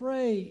 I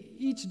pray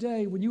each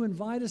day when you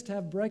invite us to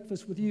have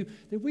breakfast with you,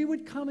 that we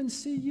would come and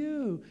see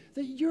you,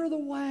 that you're the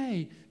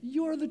way,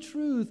 you're the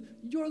truth,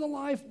 you're the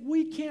life.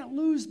 We can't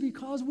lose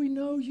because we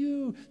know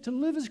you. To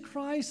live as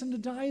Christ and to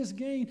die as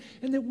gain.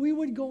 And that we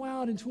would go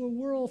out into a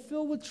world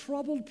filled with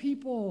troubled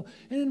people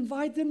and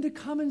invite them to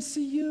come and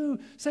see you.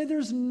 Say,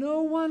 there's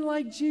no one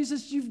like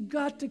Jesus. You've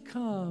got to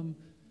come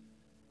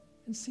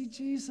and see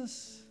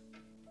Jesus.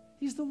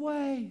 He's the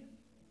way.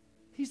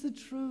 He's the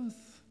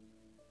truth.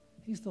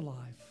 He's the life.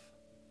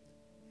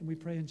 And we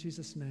pray in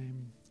Jesus'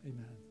 name,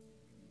 amen.